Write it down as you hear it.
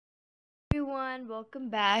everyone, welcome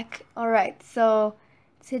back. Alright, so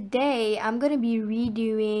today I'm going to be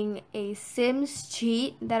redoing a Sims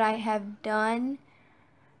cheat that I have done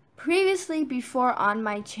previously before on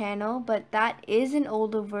my channel, but that is an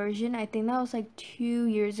older version. I think that was like 2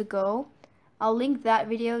 years ago. I'll link that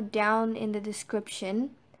video down in the description.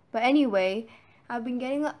 But anyway, I've been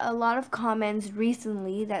getting a lot of comments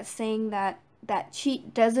recently that saying that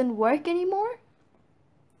cheat doesn't work anymore,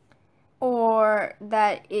 or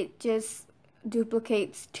that it just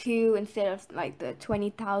duplicates 2 instead of like the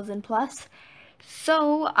 20,000 plus.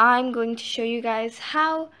 So I'm going to show you guys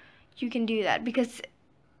how you can do that, because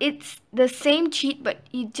it's the same cheat but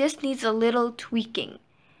it just needs a little tweaking.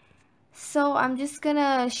 So I'm just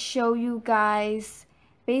gonna show you guys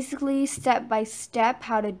basically step by step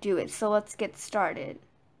how to do it. So let's get started.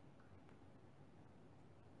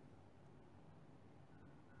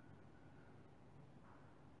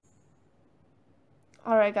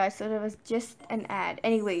 Alright guys, so that was just an ad.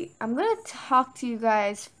 Anyway, I'm going to talk to you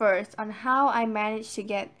guys first on how I managed to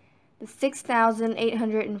get the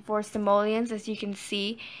 6,804 simoleons, as you can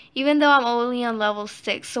see, even though I'm only on level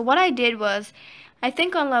 6. So what I did was, I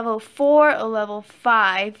think on level 4 or level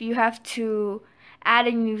 5, you have to add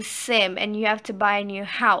a new sim and you have to buy a new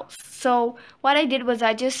house. So what I did was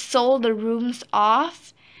I just sold the rooms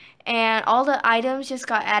off and all the items just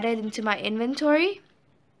got added into my inventory.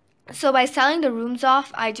 So by selling the rooms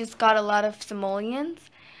off, I just got a lot of simoleons.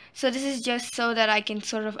 So this is just so that I can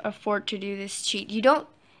sort of afford to do this cheat. You don't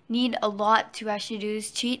need a lot to actually do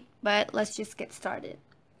this cheat, but let's just get started.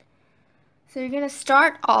 So you're going to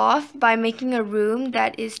start off by making a room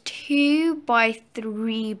that is 2 by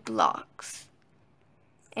 3 blocks.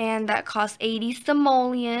 And that costs 80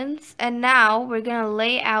 simoleons. And now we're going to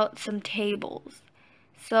lay out some tables.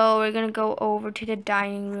 So we're going to go over to the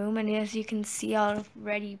dining room, and as you can see, I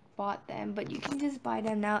already bought them, but you can just buy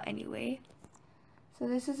them now anyway. So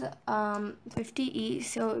this is 50 each,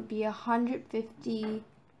 so it would be 150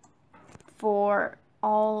 for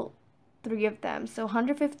all 3 of them. So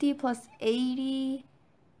 150 plus 80,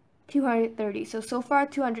 230. So far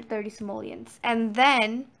 230 simoleons. And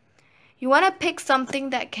then you want to pick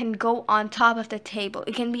something that can go on top of the table.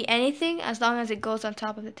 It can be anything as long as it goes on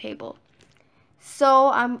top of the table.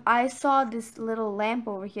 So I saw this little lamp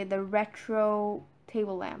over here, the retro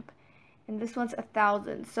table lamp, and this one's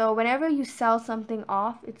 1,000. So whenever you sell something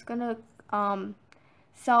off, it's gonna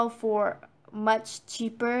sell for much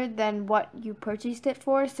cheaper than what you purchased it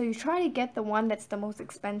for. So you try to get the one that's the most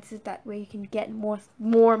expensive. That way you can get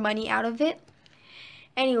more money out of it.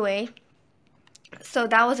 Anyway, so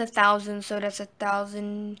that was 1,000. So that's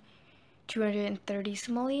 1,230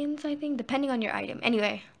 simoleons, I think, depending on your item.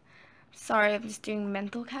 Anyway. Sorry, I'm just doing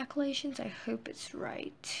mental calculations. I hope it's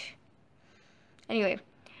right. Anyway,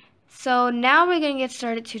 so now we're going to get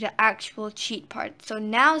started to the actual cheat part. So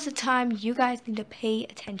now is the time you guys need to pay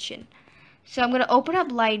attention. So I'm going to open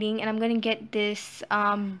up lighting, and I'm going to get this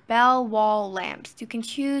bell wall lamps. You can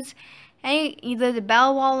choose either the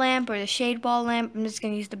bell wall lamp or the shade wall lamp. I'm just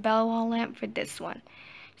going to use the bell wall lamp for this one.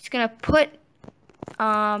 Just going to put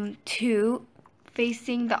 2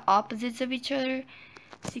 facing the opposites of each other.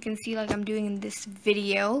 So you can see like I'm doing in this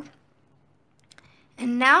video.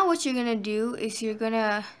 And now what you're going to do is you're going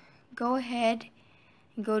to go ahead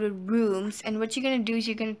and go to rooms. And what you're going to do is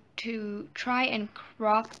you're going to try and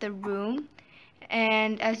crop the room.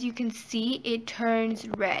 And as you can see, it turns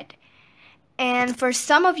red. And for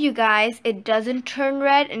some of you guys, it doesn't turn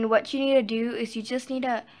red. And what you need to do is you just need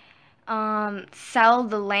to sell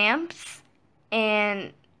the lamps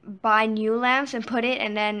and buy new lamps and put it,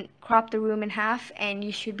 and then crop the room in half, and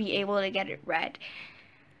you should be able to get it red.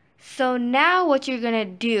 So now what you're gonna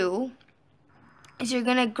do is you're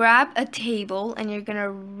gonna grab a table and you're gonna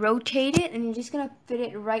rotate it, and you're just gonna fit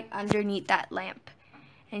it right underneath that lamp,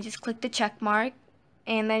 and just click the check mark.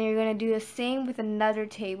 And then you're gonna do the same with another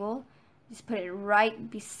table. Just put it right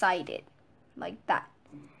beside it like that.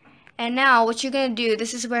 And now what you're gonna do,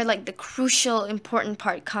 this is where like the crucial important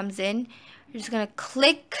part comes in. You're just going to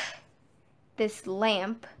click this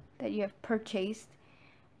lamp that you have purchased.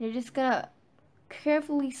 You're just going to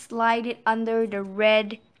carefully slide it under the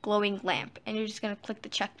red glowing lamp. And you're just going to click the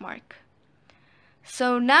check mark.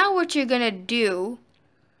 So now what you're going to do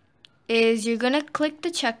is you're going to click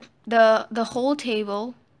the whole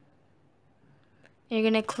table. And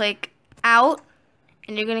you're going to click out.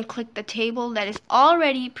 And you're going to click the table that is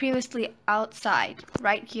already previously outside.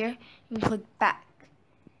 Right here. You can click back.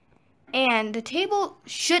 And the table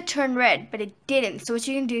should turn red, but it didn't. So what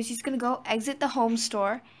you're going to do is you're just going to go exit the home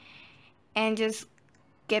store and just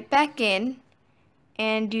get back in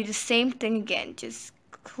and do the same thing again. Just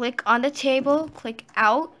click on the table, click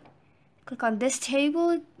out, click on this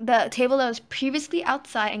table, the table that was previously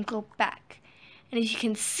outside, and go back. And as you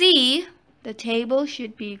can see, the table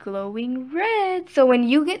should be glowing red. So when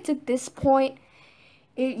you get to this point,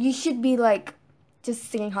 you should be like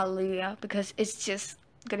just singing hallelujah, because it's just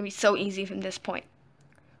gonna be so easy from this point.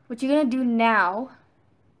 What you're gonna do now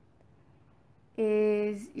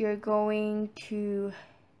is you're going to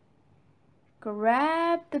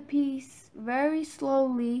grab the piece very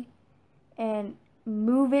slowly and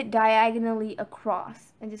move it diagonally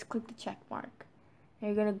across, and just click the check mark. And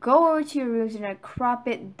you're gonna go over to your rooms and you're gonna crop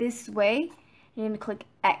it this way, and you're gonna click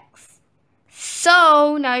X.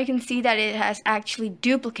 So now you can see that it has actually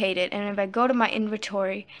duplicated. And if I go to my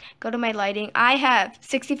inventory, go to my lighting, I have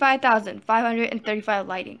 65,535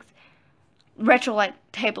 lightings, retro light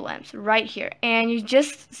table lamps right here, and you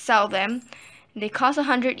just sell them. They cost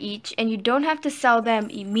 100 each, and you don't have to sell them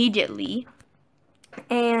immediately.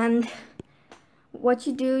 And what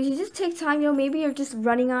you do is you just take time. Maybe you're just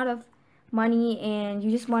running out of money and you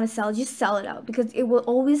just want to sell, just sell it out, because it will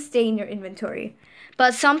always stay in your inventory.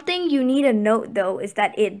 But something you need to note though is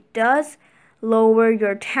that it does lower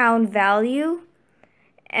your town value,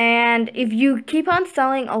 and if you keep on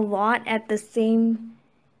selling a lot at the same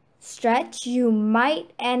stretch, you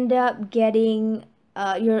might end up getting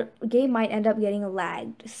your game might end up getting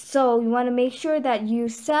lagged. So you want to make sure that you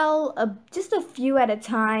sell just a few at a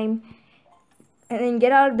time, and then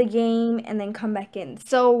get out of the game and then come back in.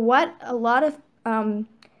 So what a lot of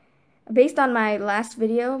based on my last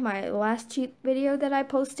cheat video that I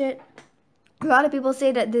posted, a lot of people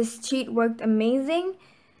say that this cheat worked amazing.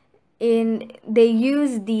 They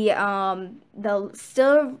use the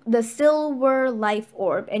silver life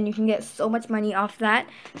orb, and you can get so much money off that.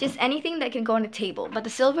 Just anything that can go on a table. But the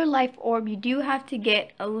silver life orb, you do have to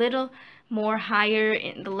get a little more higher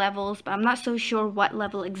in the levels, but I'm not so sure what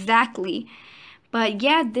level exactly. But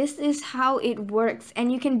yeah, this is how it works,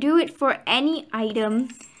 and you can do it for any item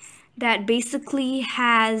that is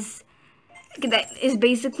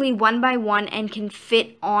basically 1 by 1 and can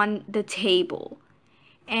fit on the table.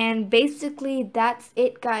 And basically that's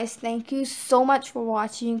it, guys. Thank you so much for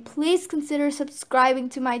watching. Please consider subscribing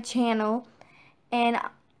to my channel, and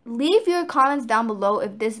leave your comments down below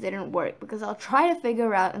if this didn't work, because I'll try to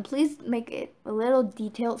figure out, and please make it a little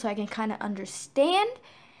detailed so I can kind of understand.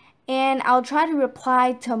 And I'll try to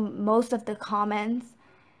reply to most of the comments.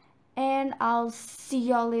 And I'll see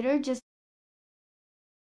y'all later. Just